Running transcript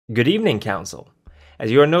Good evening, Council.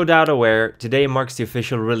 As you are no doubt aware, today marks the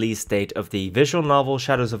official release date of the visual novel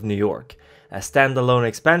Shadows of New York, a standalone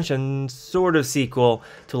expansion, sort of sequel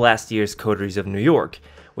to last year's Coteries of New York,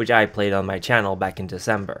 which I played on my channel back in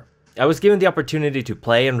December. I was given the opportunity to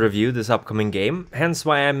play and review this upcoming game, hence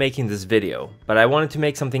why I'm making this video, but I wanted to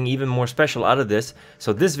make something even more special out of this,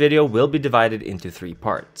 so this video will be divided into 3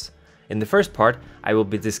 parts. In the first part, I will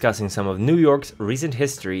be discussing some of New York's recent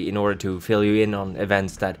history in order to fill you in on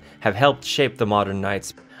events that have helped shape the modern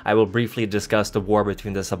Knights. I will briefly discuss the war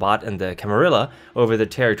between the Sabbat and the Camarilla over the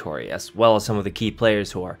territory, as well as some of the key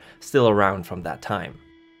players who are still around from that time.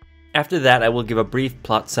 After that, I will give a brief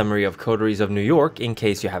plot summary of Coteries of New York in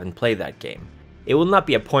case you haven't played that game. It will not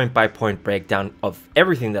be a point-by-point breakdown of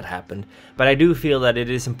everything that happened, but I do feel that it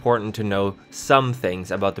is important to know some things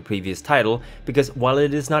about the previous title, because while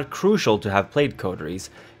it is not crucial to have played Coteries,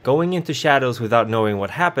 going into Shadows without knowing what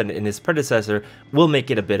happened in its predecessor will make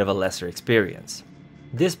it a bit of a lesser experience.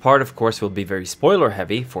 This part of course will be very spoiler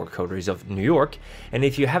heavy for Coteries of New York, and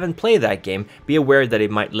if you haven't played that game, be aware that it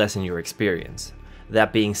might lessen your experience.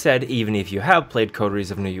 That being said, even if you have played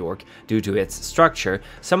Coteries of New York, due to its structure,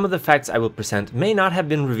 some of the facts I will present may not have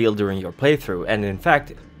been revealed during your playthrough, and in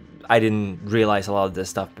fact, I didn't realize a lot of this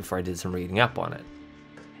stuff before I did some reading up on it.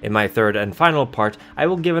 In my third and final part, I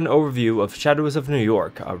will give an overview of Shadows of New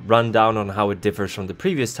York, a rundown on how it differs from the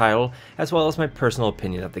previous title, as well as my personal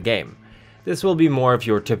opinion of the game. This will be more of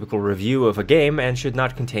your typical review of a game and should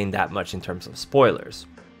not contain that much in terms of spoilers.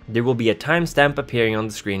 There will be a timestamp appearing on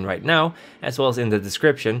the screen right now, as well as in the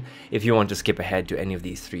description, if you want to skip ahead to any of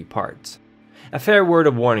these 3 parts. A fair word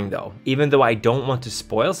of warning though, even though I don't want to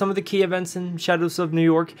spoil some of the key events in Shadows of New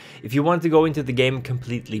York, if you want to go into the game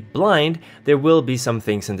completely blind, there will be some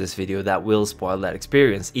things in this video that will spoil that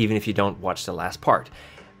experience, even if you don't watch the last part.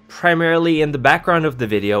 Primarily in the background of the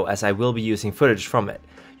video, as I will be using footage from it.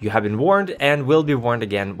 You have been warned, and will be warned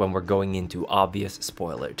again when we're going into obvious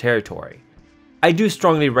spoiler territory. I do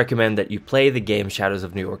strongly recommend that you play the game Shadows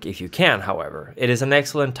of New York if you can, however. It is an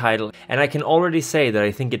excellent title, and I can already say that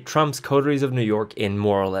I think it trumps Coteries of New York in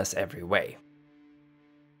more or less every way.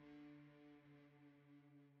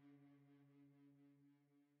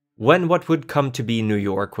 When what would come to be New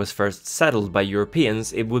York was first settled by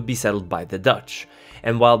Europeans, it would be settled by the Dutch.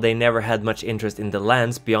 And while they never had much interest in the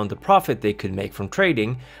lands beyond the profit they could make from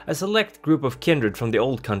trading, a select group of kindred from the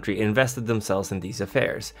old country invested themselves in these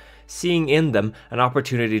affairs, seeing in them an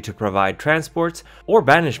opportunity to provide transports or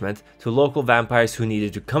banishment to local vampires who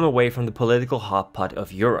needed to come away from the political hot pot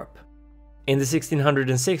of Europe. In the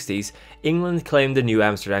 1660s, England claimed the New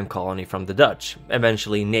Amsterdam colony from the Dutch,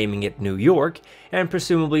 eventually naming it New York, and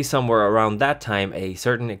presumably somewhere around that time a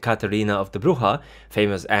certain Caterina of the Bruja,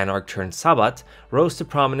 famous anarch turned Sabbat, rose to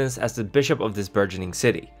prominence as the bishop of this burgeoning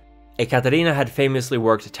city. Ekaterina had famously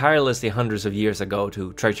worked tirelessly hundreds of years ago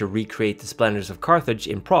to try to recreate the splendors of Carthage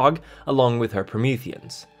in Prague along with her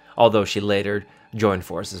Prometheans, although she later joined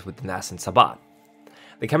forces with the nascent Sabbat.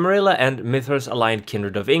 The Camarilla and Mithras-aligned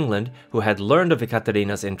kindred of England, who had learned of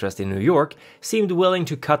Ekaterina's interest in New York, seemed willing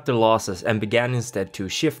to cut their losses and began instead to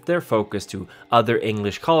shift their focus to other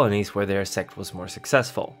English colonies where their sect was more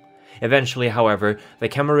successful. Eventually, however, the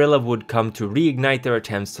Camarilla would come to reignite their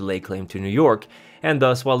attempts to lay claim to New York, and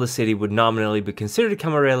thus while the city would nominally be considered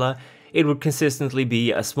Camarilla, it would consistently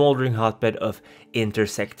be a smoldering hotbed of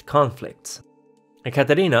intersect conflicts.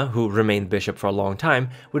 Ekaterina, who remained bishop for a long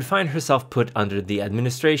time, would find herself put under the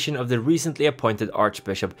administration of the recently appointed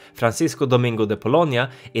Archbishop Francisco Domingo de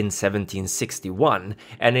Polonia in 1761,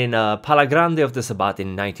 and in a Palagrande of the Sabbat in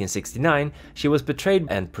 1969, she was betrayed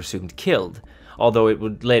and presumed killed, although it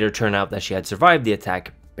would later turn out that she had survived the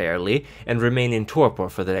attack, barely, and remained in torpor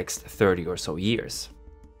for the next 30 or so years.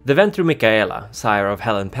 The Ventru Michaela, sire of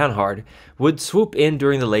Helen Panhard, would swoop in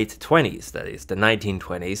during the late 20s, that is, the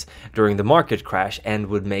 1920s, during the market crash and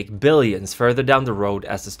would make billions further down the road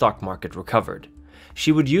as the stock market recovered.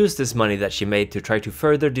 She would use this money that she made to try to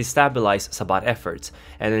further destabilize Sabbat efforts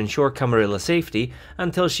and ensure Camarilla safety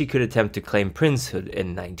until she could attempt to claim princehood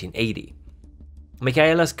in 1980.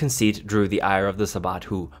 Michaela's conceit drew the ire of the Sabbat,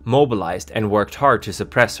 who mobilized and worked hard to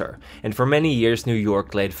suppress her, and for many years New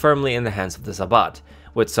York laid firmly in the hands of the Sabbat,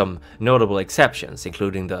 with some notable exceptions,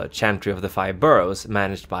 including the Chantry of the Five Boroughs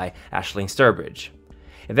managed by Aisling Sturbridge.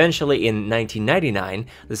 Eventually, in 1999,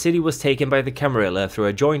 the city was taken by the Camarilla through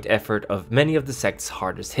a joint effort of many of the sect's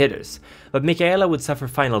hardest hitters, but Michaela would suffer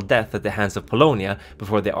final death at the hands of Polonia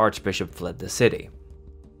before the archbishop fled the city.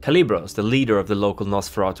 Calibros, the leader of the local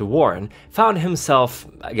Nosferatu Warren, found himself,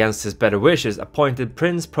 against his better wishes, appointed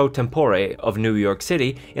Prince pro tempore of New York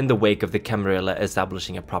City in the wake of the Camarilla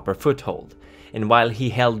establishing a proper foothold. and while he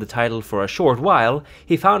held the title for a short while,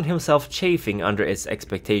 he found himself chafing under its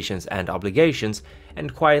expectations and obligations,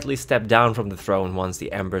 and quietly stepped down from the throne once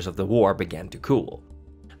the embers of the war began to cool.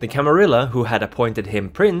 The Camarilla, who had appointed him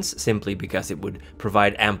prince simply because it would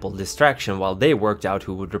provide ample distraction while they worked out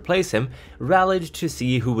who would replace him, rallied to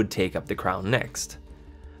see who would take up the crown next.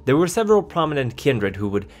 There were several prominent kindred who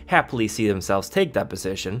would happily see themselves take that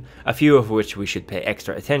position, a few of which we should pay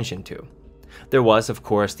extra attention to. There was, of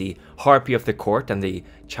course, the harpy of the court and the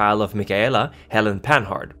child of Michaela, Helen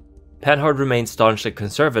Panhard. Panhard remained staunchly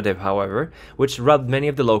conservative, however, which rubbed many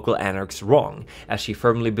of the local anarchs wrong, as she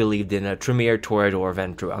firmly believed in a Tremere Toreador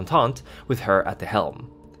Ventru entente, with her at the helm.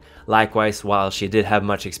 Likewise, while she did have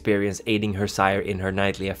much experience aiding her sire in her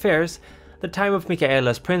knightly affairs, the time of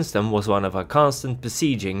Michaela's princedom was one of a constant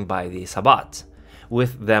besieging by the Sabbat.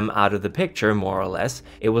 With them out of the picture, more or less,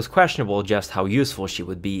 it was questionable just how useful she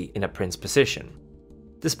would be in a prince position.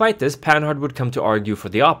 Despite this, Panhard would come to argue for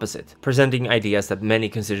the opposite, presenting ideas that many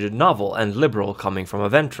considered novel and liberal coming from a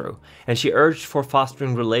Ventru, and she urged for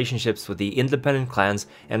fostering relationships with the independent clans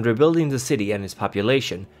and rebuilding the city and its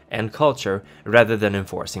population and culture rather than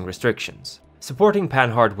enforcing restrictions. Supporting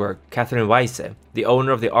Panhard were Catherine Weisse, the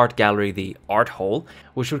owner of the art gallery The Art Hole,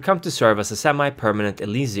 which would come to serve as a semi-permanent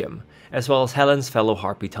Elysium, as well as Helen's fellow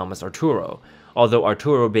harpy Thomas Arturo. Although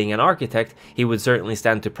Arturo being an architect, he would certainly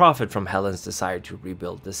stand to profit from Helen's desire to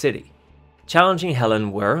rebuild the city. Challenging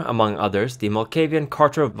Helen were, among others, the Moldavian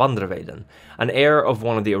Carter of Vanderweyden, an heir of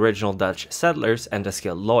one of the original Dutch settlers and a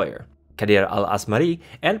skilled lawyer, Kadir al-Asmari,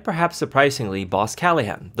 and perhaps surprisingly Boss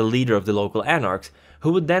Callahan, the leader of the local anarchs,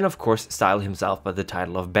 who would then of course style himself by the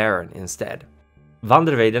title of Baron instead.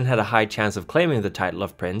 Vanderweyden had a high chance of claiming the title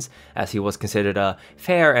of prince, as he was considered a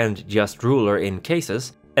fair and just ruler in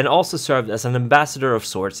cases, and also served as an ambassador of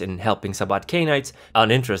sorts in helping Sabbat Cainites,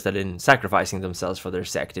 uninterested in sacrificing themselves for their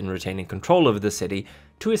sect in retaining control over the city,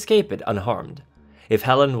 to escape it unharmed. If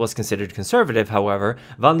Helen was considered conservative, however,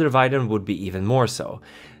 Vanderweyden would be even more so,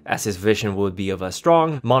 as his vision would be of a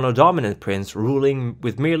strong, monodominant prince ruling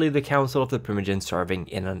with merely the council of the Primogen serving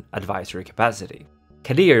in an advisory capacity.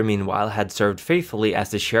 Kadir, meanwhile, had served faithfully as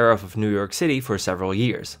the sheriff of New York City for several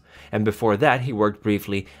years, and before that he worked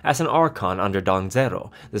briefly as an archon under Don Zero,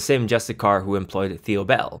 the same Justicar who employed Theo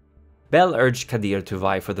Bell. Bell urged Kadir to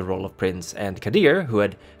vie for the role of prince, and Kadir, who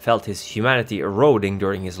had felt his humanity eroding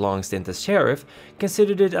during his long stint as sheriff,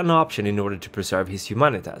 considered it an option in order to preserve his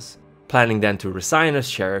humanitas, planning then to resign as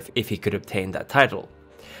sheriff if he could obtain that title.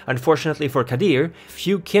 Unfortunately for Kadir,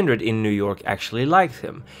 few kindred in New York actually liked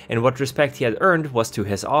him, and what respect he had earned was to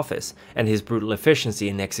his office and his brutal efficiency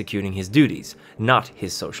in executing his duties, not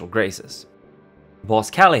his social graces.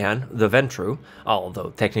 Boss Callahan, the Ventru,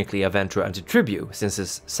 although technically a Ventru and a Tribu since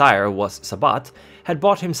his sire was Sabbat, had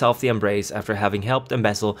bought himself the embrace after having helped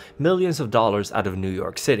embezzle millions of dollars out of New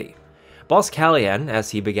York City. Boss Callahan,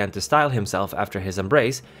 as he began to style himself after his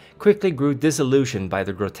embrace, quickly grew disillusioned by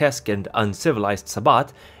the grotesque and uncivilized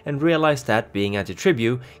Sabbat and realized that, being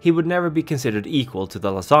anti-tribu, he would never be considered equal to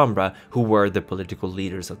the La Sombra, who were the political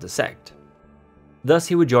leaders of the sect. Thus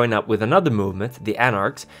he would join up with another movement, the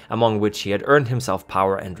Anarchs, among which he had earned himself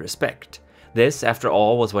power and respect. This, after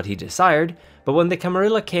all, was what he desired, but when the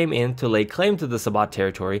Camarilla came in to lay claim to the Sabbat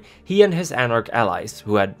territory, he and his Anarch allies,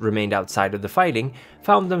 who had remained outside of the fighting,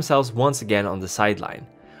 found themselves once again on the sideline.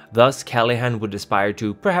 Thus, Callahan would aspire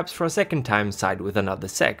to, perhaps for a second time, side with another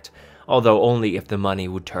sect, although only if the money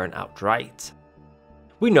would turn out right.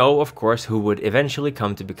 We know, of course, who would eventually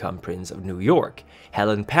come to become Prince of New York,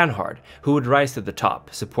 Helen Panhard, who would rise to the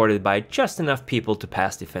top, supported by just enough people to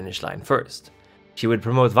pass the finish line first. She would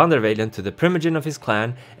promote Vanderweyden to the Primogen of his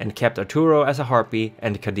clan and kept Arturo as a harpy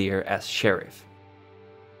and Kadir as sheriff.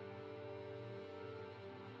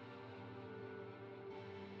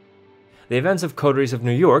 The events of Coteries of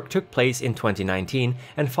New York took place in 2019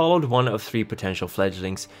 and followed one of three potential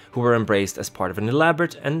fledglings who were embraced as part of an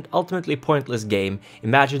elaborate and ultimately pointless game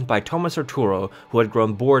imagined by Thomas Arturo, who had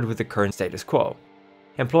grown bored with the current status quo.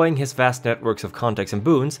 Employing his vast networks of contacts and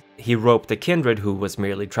boons, he roped a kindred who was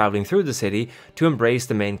merely traveling through the city to embrace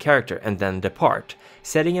the main character and then depart,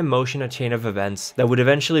 setting in motion a chain of events that would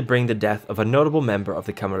eventually bring the death of a notable member of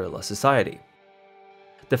the Camarilla society.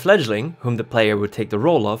 The fledgling, whom the player would take the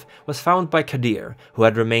role of, was found by Kadir, who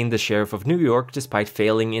had remained the sheriff of New York despite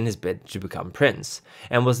failing in his bid to become prince,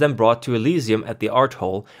 and was then brought to Elysium at the Art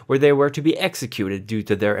Hole, where they were to be executed due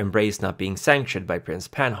to their embrace not being sanctioned by Prince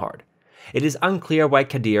Panhard. It is unclear why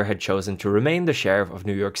Kadir had chosen to remain the sheriff of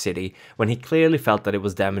New York City when he clearly felt that it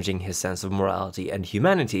was damaging his sense of morality and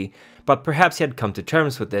humanity, but perhaps he had come to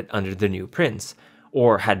terms with it under the new prince,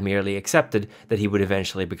 or had merely accepted that he would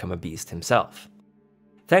eventually become a beast himself.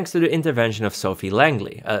 Thanks to the intervention of Sophie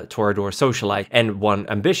Langley, a Toreador socialite and one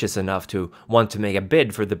ambitious enough to want to make a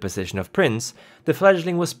bid for the position of prince, the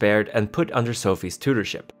fledgling was spared and put under Sophie's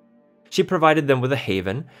tutorship. She provided them with a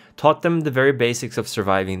haven, taught them the very basics of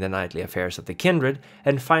surviving the nightly affairs of the kindred,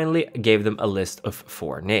 and finally gave them a list of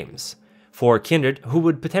 4 names. 4 kindred who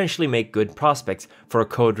would potentially make good prospects for a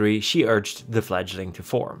coterie she urged the fledgling to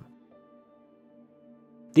form.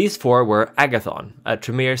 These 4 were Agathon, a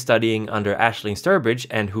Tremere studying under Aisling Sturbridge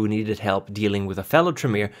and who needed help dealing with a fellow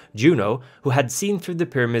Tremere, Juno, who had seen through the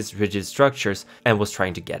pyramid's rigid structures and was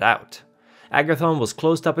trying to get out. Agathon was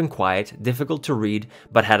closed up and quiet, difficult to read,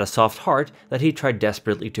 but had a soft heart that he tried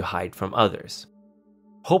desperately to hide from others.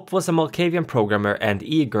 Hope was a Malkavian programmer and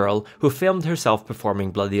e-girl who filmed herself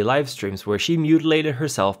performing bloody livestreams where she mutilated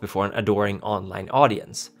herself before an adoring online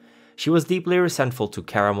audience. She was deeply resentful to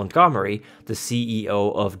Kara Montgomery, the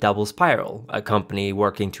CEO of Double Spiral, a company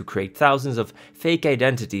working to create thousands of fake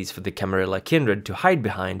identities for the Camarilla kindred to hide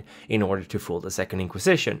behind in order to fool the Second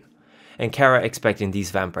Inquisition, and Kara expecting these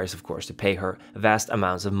vampires of course to pay her vast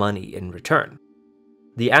amounts of money in return.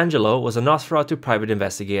 D'Angelo was a Nosferatu private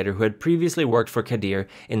investigator who had previously worked for Kadir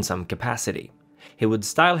in some capacity. He would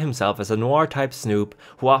style himself as a noir-type snoop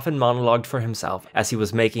who often monologued for himself as he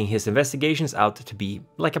was making his investigations out to be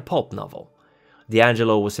like a pulp novel.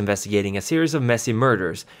 D'Angelo was investigating a series of messy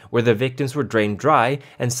murders where the victims were drained dry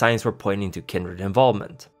and signs were pointing to kindred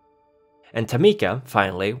involvement. And Tamika,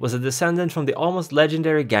 finally, was a descendant from the almost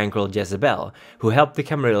legendary gangrel Jezebel, who helped the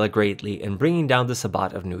Camarilla greatly in bringing down the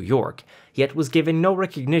Sabbat of New York, yet was given no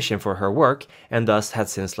recognition for her work and thus had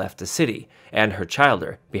since left the city, and her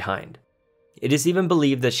childer, behind. It is even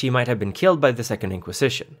believed that she might have been killed by the Second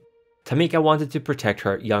Inquisition. Tamika wanted to protect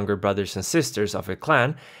her younger brothers and sisters of her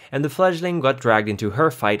clan, and the fledgling got dragged into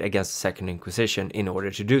her fight against the Second Inquisition in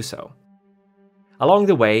order to do so. Along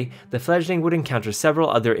the way, the fledgling would encounter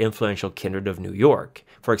several other influential kindred of New York,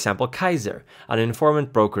 for example Kaiser, an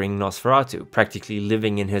informant brokering Nosferatu, practically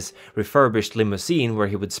living in his refurbished limousine where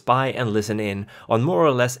he would spy and listen in on more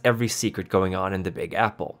or less every secret going on in the Big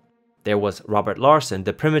Apple. There was Robert Larson,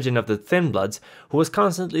 the Primogen of the Thin Bloods, who was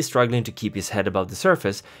constantly struggling to keep his head above the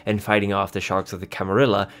surface and fighting off the sharks of the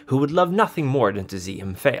Camarilla, who would love nothing more than to see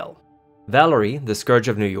him fail. Valerie, the Scourge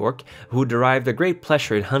of New York, who derived a great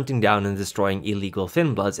pleasure in hunting down and destroying illegal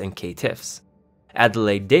Thin Bloods and caitiffs.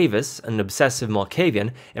 Adelaide Davis, an obsessive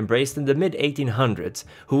Malkavian embraced in the mid-1800s,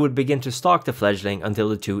 who would begin to stalk the fledgling until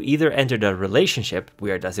the two either entered a relationship,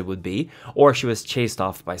 weird as it would be, or she was chased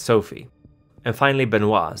off by Sophie. And finally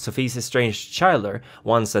Benoit, Sophie's estranged childer,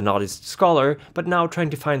 once a Nodist scholar, but now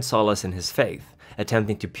trying to find solace in his faith,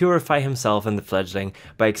 attempting to purify himself and the fledgling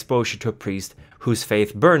by exposure to a priest whose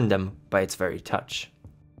faith burned them by its very touch.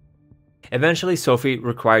 Eventually Sophie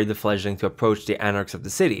required the fledgling to approach the anarchs of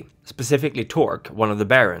the city, specifically Torque, one of the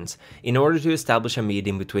barons, in order to establish a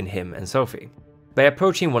meeting between him and Sophie. By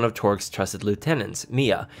approaching one of Torque's trusted lieutenants,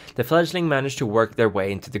 Mia, the fledgling managed to work their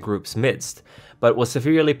way into the group's midst, but was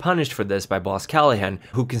severely punished for this by boss Callahan,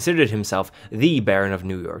 who considered himself the Baron of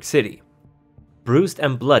New York City. Bruised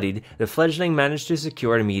and bloodied, the fledgling managed to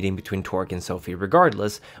secure a meeting between Torque and Sophie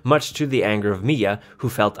regardless, much to the anger of Mia, who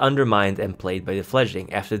felt undermined and played by the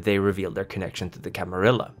fledgling after they revealed their connection to the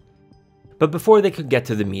Camarilla. But before they could get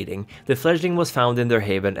to the meeting, the fledgling was found in their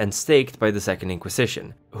haven and staked by the Second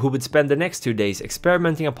Inquisition, who would spend the next 2 days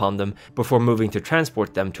experimenting upon them before moving to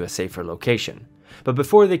transport them to a safer location. But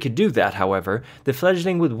before they could do that, however, the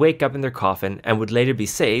fledgling would wake up in their coffin and would later be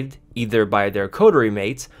saved, either by their coterie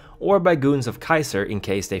mates or by goons of Kaiser in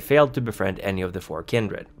case they failed to befriend any of the 4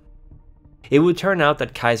 kindred. It would turn out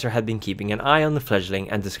that Kaiser had been keeping an eye on the fledgling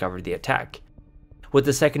and discovered the attack. With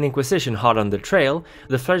the Second Inquisition hot on the trail,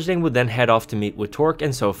 the fledgling would then head off to meet with Torque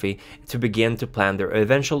and Sophie to begin to plan their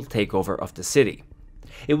eventual takeover of the city.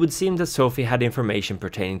 It would seem that Sophie had information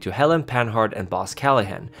pertaining to Helen Panhard and boss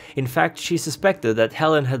Callahan. In fact, she suspected that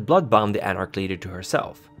Helen had blood-bound the Anarch leader to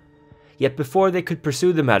herself. Yet before they could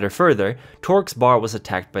pursue the matter further, Torque's bar was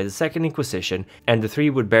attacked by the Second Inquisition, and the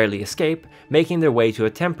 3 would barely escape, making their way to a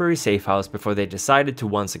temporary safe house before they decided to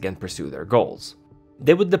once again pursue their goals.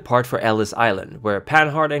 They would depart for Ellis Island, where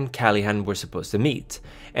Panhard and Callahan were supposed to meet,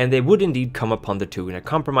 and they would indeed come upon the two in a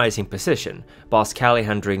compromising position, boss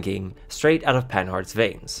Callahan drinking straight out of Panhard's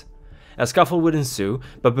veins. A scuffle would ensue,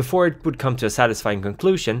 but before it would come to a satisfying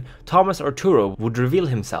conclusion, Thomas Arturo would reveal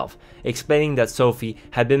himself, explaining that Sophie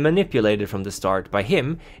had been manipulated from the start by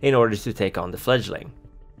him in order to take on the fledgling.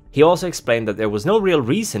 He also explained that there was no real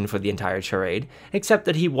reason for the entire charade, except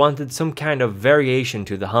that he wanted some kind of variation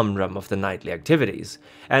to the humdrum of the nightly activities,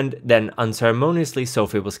 and then unceremoniously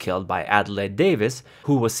Sophie was killed by Adelaide Davis,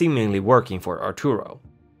 who was seemingly working for Arturo.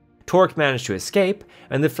 Torque managed to escape,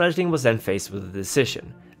 and the fledgling was then faced with a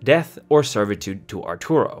decision: death or servitude to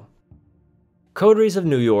Arturo. Coteries of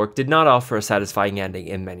New York did not offer a satisfying ending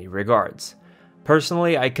in many regards.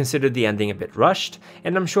 Personally, I considered the ending a bit rushed,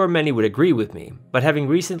 and I'm sure many would agree with me, but having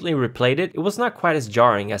recently replayed it, it was not quite as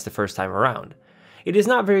jarring as the first time around. It is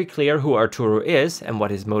not very clear who Arturo is and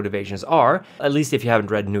what his motivations are, at least if you haven't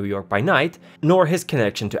read New York by Night, nor his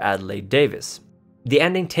connection to Adelaide Davis. The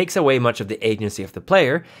ending takes away much of the agency of the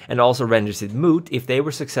player, and also renders it moot if they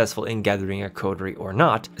were successful in gathering a coterie or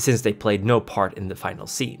not, since they played no part in the final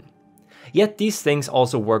scene. Yet these things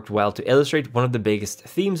also worked well to illustrate one of the biggest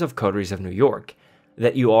themes of Coteries of New York: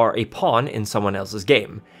 that you are a pawn in someone else's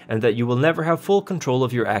game, and that you will never have full control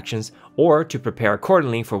of your actions or to prepare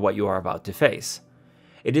accordingly for what you are about to face.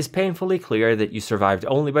 It is painfully clear that you survived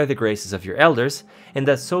only by the graces of your elders, and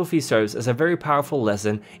that Sophie serves as a very powerful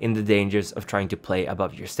lesson in the dangers of trying to play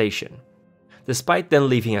above your station. Despite then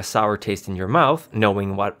leaving a sour taste in your mouth,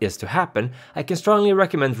 knowing what is to happen, I can strongly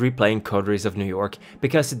recommend replaying Coteries of New York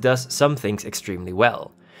because it does some things extremely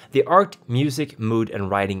well. The art, music, mood, and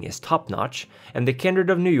writing is top-notch, and the Kindred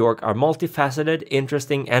of New York are multifaceted,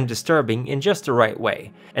 interesting, and disturbing in just the right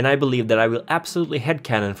way, and I believe that I will absolutely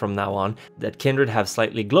headcanon from now on that Kindred have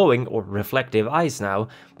slightly glowing or reflective eyes now,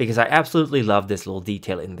 because I absolutely love this little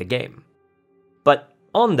detail in the game. But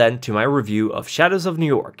on then to my review of Shadows of New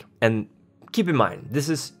York, and keep in mind, this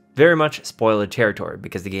is very much spoiler territory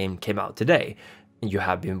because the game came out today, and you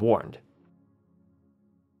have been warned.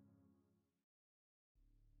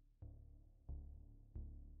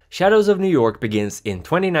 Shadows of New York begins in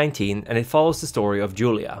 2019, and it follows the story of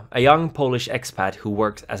Julia, a young Polish expat who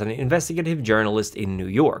works as an investigative journalist in New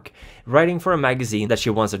York, writing for a magazine that she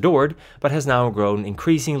once adored but has now grown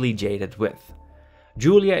increasingly jaded with.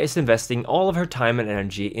 Julia is investing all of her time and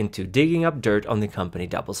energy into digging up dirt on the company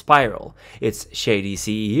Double Spiral, its shady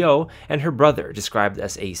CEO, and her brother, described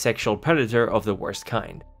as a sexual predator of the worst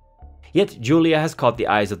kind. Yet Julia has caught the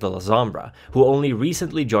eyes of the La Sombra, who only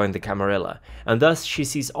recently joined the Camarilla, and thus she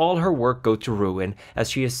sees all her work go to ruin as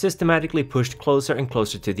she is systematically pushed closer and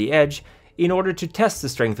closer to the edge in order to test the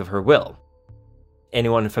strength of her will.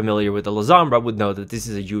 Anyone familiar with the La Sombra would know that this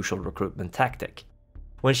is a usual recruitment tactic.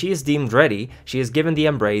 When she is deemed ready, she is given the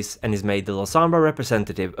embrace and is made the La Sombra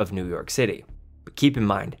representative of New York City. But keep in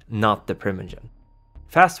mind, not the Primogen.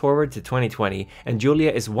 Fast forward to 2020, and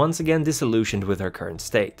Julia is once again disillusioned with her current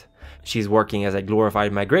state. She's working as a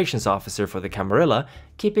glorified migrations officer for the Camarilla,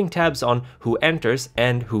 keeping tabs on who enters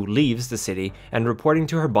and who leaves the city, and reporting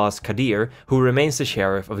to her boss Kadir, who remains the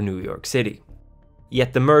sheriff of New York City.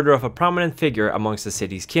 Yet the murder of a prominent figure amongst the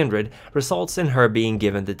city's kindred results in her being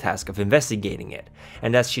given the task of investigating it,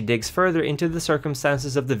 and as she digs further into the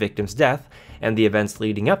circumstances of the victim's death and the events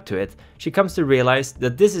leading up to it, she comes to realize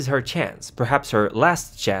that this is her chance, perhaps her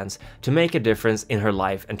last chance, to make a difference in her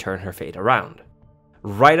life and turn her fate around.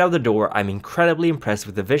 Right out the door, I'm incredibly impressed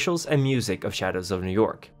with the visuals and music of Shadows of New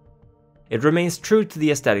York. It remains true to the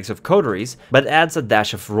aesthetics of Coteries, but adds a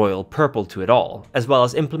dash of royal purple to it all, as well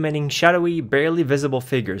as implementing shadowy, barely visible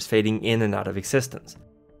figures fading in and out of existence.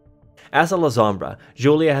 As a La Sombra,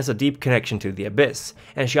 Julia has a deep connection to the abyss,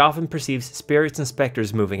 and she often perceives spirits and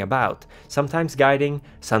specters moving about, sometimes guiding,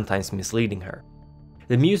 sometimes misleading her.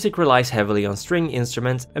 The music relies heavily on string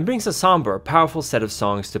instruments and brings a somber, powerful set of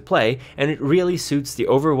songs to play, and it really suits the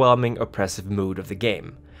overwhelming, oppressive mood of the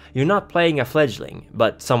game. You're not playing a fledgling,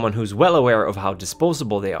 but someone who's well aware of how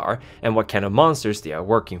disposable they are and what kind of monsters they are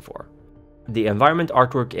working for. The environment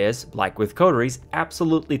artwork is, like with Coteries,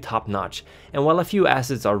 absolutely top-notch, and while a few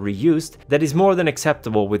assets are reused, that is more than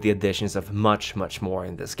acceptable with the additions of much more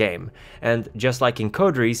in this game. And just like in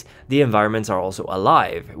Coteries, the environments are also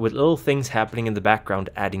alive, with little things happening in the background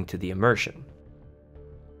adding to the immersion.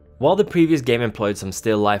 While the previous game employed some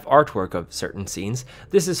still life artwork of certain scenes,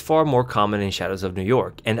 this is far more common in Shadows of New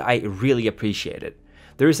York, and I really appreciate it.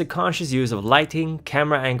 There is a conscious use of lighting,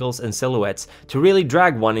 camera angles, and silhouettes to really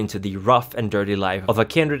drag one into the rough and dirty life of a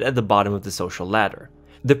kindred at the bottom of the social ladder.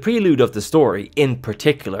 The prelude of the story, in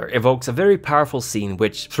particular, evokes a very powerful scene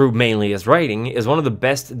which, through mainly his writing, is one of the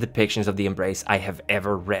best depictions of the Embrace I have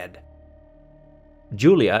ever read.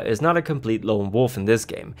 Julia is not a complete lone wolf in this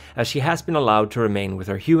game, as she has been allowed to remain with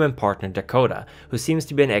her human partner Dakota, who seems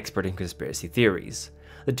to be an expert in conspiracy theories.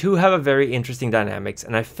 The two have a very interesting dynamics,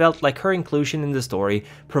 and I felt like her inclusion in the story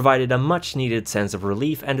provided a much needed sense of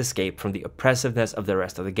relief and escape from the oppressiveness of the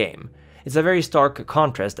rest of the game. It's a very stark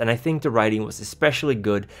contrast, and I think the writing was especially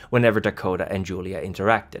good whenever Dakota and Julia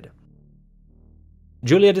interacted.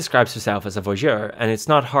 Julia describes herself as a voyeur, and it's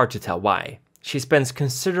not hard to tell why. She spends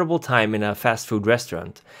considerable time in a fast food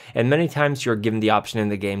restaurant, and many times you're given the option in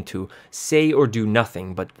the game to say or do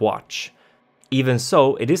nothing but watch. Even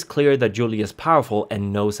so, it is clear that Julia is powerful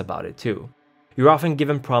and knows about it too. You're often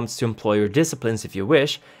given prompts to employ your disciplines if you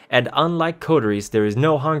wish, and unlike Coteries, there is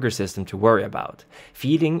no hunger system to worry about.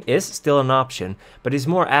 Feeding is still an option, but is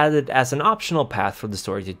more added as an optional path for the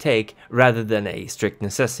story to take, rather than a strict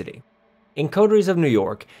necessity. In Coteries of New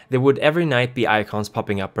York, there would every night be icons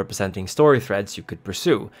popping up representing story threads you could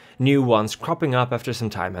pursue, new ones cropping up after some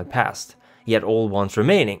time had passed, yet old ones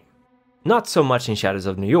remaining. Not so much in Shadows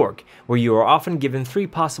of New York, where you are often given 3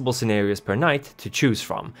 possible scenarios per night to choose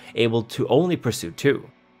from, able to only pursue 2.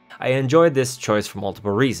 I enjoyed this choice for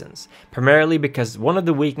multiple reasons, primarily because one of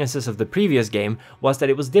the weaknesses of the previous game was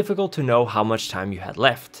that it was difficult to know how much time you had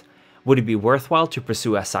left. Would it be worthwhile to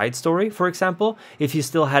pursue a side story, for example, if you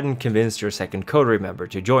still hadn't convinced your second coterie member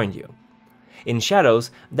to join you? In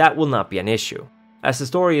Shadows, that will not be an issue, as the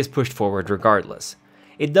story is pushed forward regardless.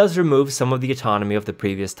 It does remove some of the autonomy of the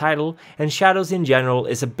previous title, and Shadows in general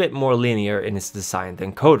is a bit more linear in its design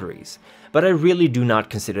than Coteries, but I really do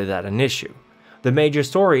not consider that an issue. The major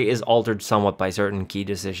story is altered somewhat by certain key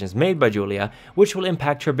decisions made by Julia, which will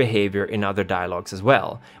impact her behavior in other dialogues as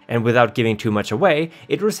well, and without giving too much away,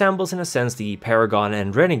 it resembles in a sense the Paragon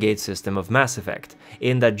and Renegade system of Mass Effect,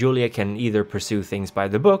 in that Julia can either pursue things by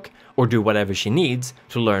the book, or do whatever she needs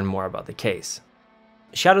to learn more about the case.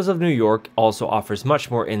 Shadows of New York also offers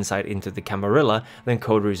much more insight into the Camarilla than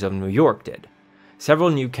Coteries of New York did. Several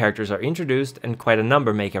new characters are introduced and quite a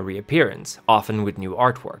number make a reappearance, often with new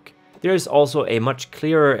artwork. There is also a much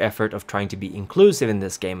clearer effort of trying to be inclusive in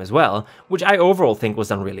this game as well, which I overall think was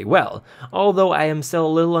done really well, although I am still a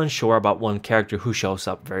little unsure about one character who shows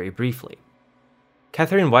up very briefly.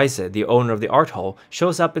 Catherine Weise, the owner of the art hall,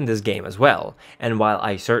 shows up in this game as well, and while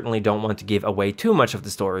I certainly don't want to give away too much of the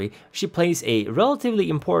story, she plays a relatively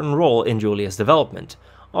important role in Julia's development,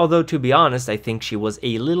 although to be honest I think she was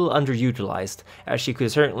a little underutilized, as she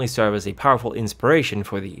could certainly serve as a powerful inspiration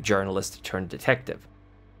for the journalist turned detective.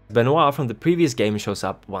 Benoit from the previous game shows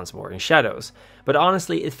up once more in Shadows, but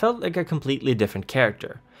honestly it felt like a completely different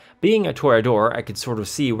character. Being a Toreador, I could sort of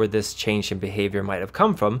see where this change in behavior might have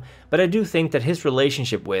come from, but I do think that his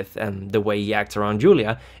relationship with, and the way he acts around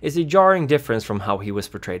Julia, is a jarring difference from how he was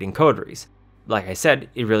portrayed in Coteries. Like I said,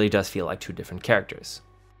 it really does feel like 2 different characters.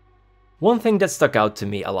 One thing that stuck out to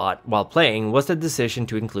me a lot while playing was the decision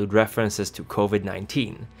to include references to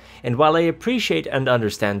COVID-19, and while I appreciate and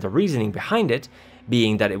understand the reasoning behind it,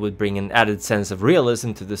 being that it would bring an added sense of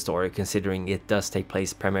realism to the story considering it does take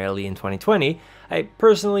place primarily in 2020, I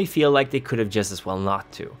personally feel like they could have just as well not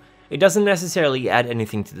to. It doesn't necessarily add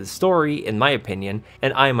anything to the story, in my opinion,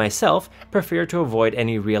 and I myself prefer to avoid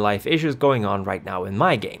any real-life issues going on right now in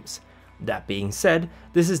my games. That being said,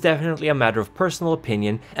 this is definitely a matter of personal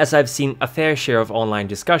opinion, as I've seen a fair share of online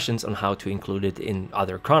discussions on how to include it in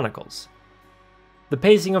other chronicles. The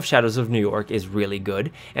pacing of Shadows of New York is really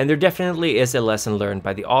good, and there definitely is a lesson learned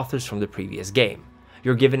by the authors from the previous game.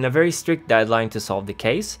 You're given a very strict deadline to solve the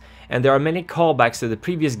case, and there are many callbacks to the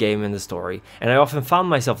previous game in the story, and I often found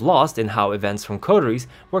myself lost in how events from Coteries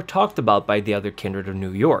were talked about by the other kindred of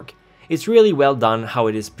New York. It's really well done how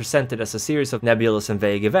it is presented as a series of nebulous and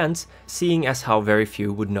vague events, seeing as how very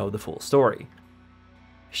few would know the full story.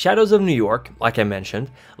 Shadows of New York, like I mentioned,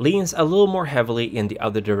 leans a little more heavily in the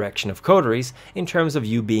other direction of Coteries in terms of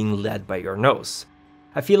you being led by your nose.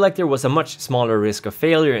 I feel like there was a much smaller risk of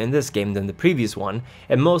failure in this game than the previous one,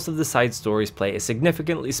 and most of the side stories play a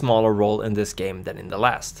significantly smaller role in this game than in the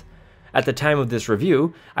last. At the time of this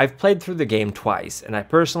review, I've played through the game twice, and I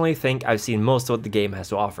personally think I've seen most of what the game has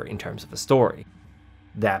to offer in terms of a story.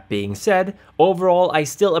 That being said, overall I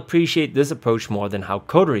still appreciate this approach more than how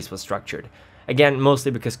Coteries was structured. Again,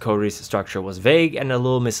 mostly because Coteries' structure was vague and a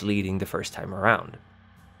little misleading the first time around.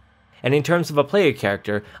 And in terms of a player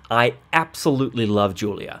character, I absolutely love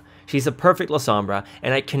Julia. She's a perfect Lasombra,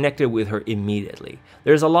 and I connected with her immediately.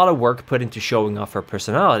 There's a lot of work put into showing off her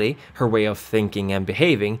personality, her way of thinking and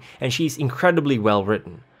behaving, and she's incredibly well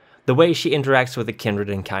written. The way she interacts with the kindred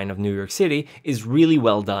and kind of New York City is really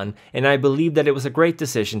well done, and I believe that it was a great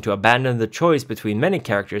decision to abandon the choice between many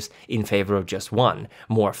characters in favor of just one,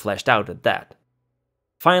 more fleshed out at that.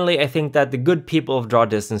 Finally, I think that the good people of Draw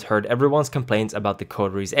Distance heard everyone's complaints about the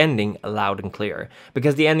Coteries ending loud and clear,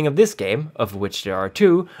 because the ending of this game, of which there are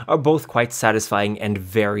 2, are both quite satisfying and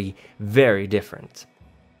very, very different.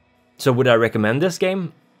 So would I recommend this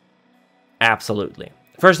game? Absolutely.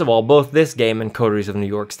 First of all, both this game and Coteries of New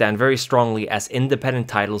York stand very strongly as independent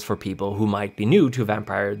titles for people who might be new to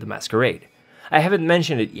Vampire the Masquerade. I haven't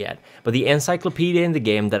mentioned it yet, but the encyclopedia in the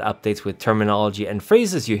game that updates with terminology and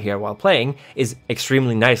phrases you hear while playing is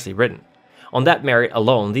extremely nicely written. On that merit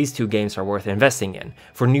alone, these two games are worth investing in,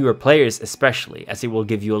 for newer players especially, as it will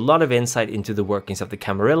give you a lot of insight into the workings of the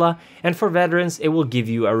Camarilla, and for veterans it will give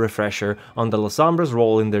you a refresher on the Losombras'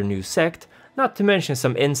 role in their new sect, not to mention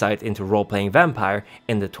some insight into role-playing vampire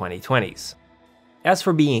in the 2020s. As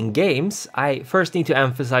for being games, I first need to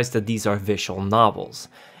emphasize that these are visual novels.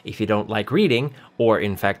 If you don't like reading, or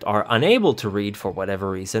in fact are unable to read for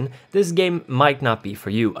whatever reason, this game might not be for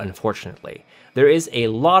you, unfortunately. There is a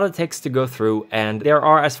lot of text to go through, and there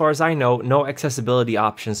are, as far as I know, no accessibility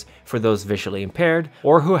options for those visually impaired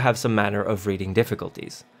or who have some manner of reading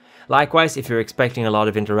difficulties. Likewise, if you're expecting a lot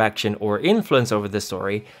of interaction or influence over the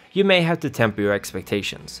story, you may have to temper your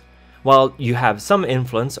expectations. While you have some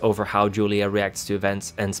influence over how Julia reacts to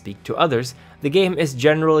events and speak to others, the game is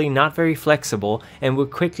generally not very flexible and will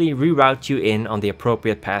quickly reroute you in on the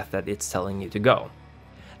appropriate path that it's telling you to go.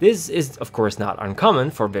 This is of course not uncommon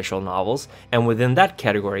for visual novels, and within that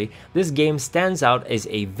category, this game stands out as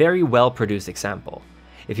a very well-produced example.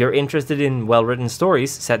 If you're interested in well-written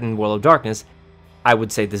stories set in World of Darkness, I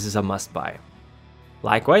would say this is a must-buy.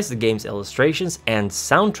 Likewise, the game's illustrations and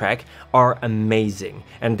soundtrack are amazing,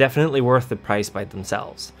 and definitely worth the price by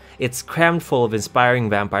themselves. It's crammed full of inspiring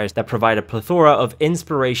vampires that provide a plethora of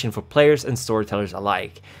inspiration for players and storytellers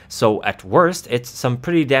alike, so at worst, it's some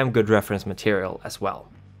pretty damn good reference material as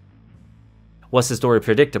well. Was the story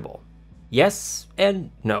predictable? Yes and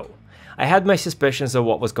no. I had my suspicions of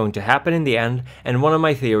what was going to happen in the end, and one of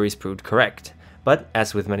my theories proved correct. But,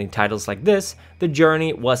 as with many titles like this, the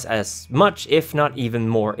journey was as much, if not even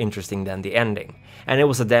more, interesting than the ending. And it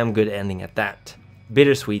was a damn good ending at that.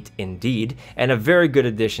 Bittersweet indeed, and a very good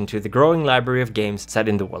addition to the growing library of games set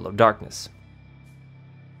in the World of Darkness.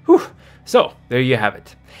 Whew, so there you have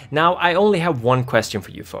it. Now I only have one question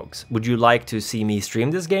for you folks. Would you like to see me stream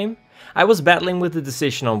this game? I was battling with the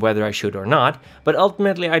decision on whether I should or not, but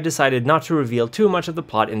ultimately I decided not to reveal too much of the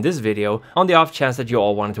plot in this video on the off chance that you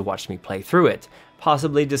all wanted to watch me play through it,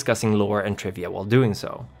 possibly discussing lore and trivia while doing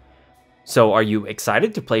so. So are you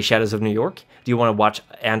excited to play Shadows of New York? Do you want to watch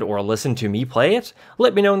and or listen to me play it?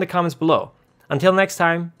 Let me know in the comments below. Until next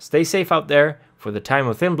time, stay safe out there, for the time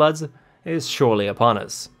of Thin Bloods is surely upon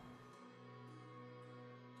us.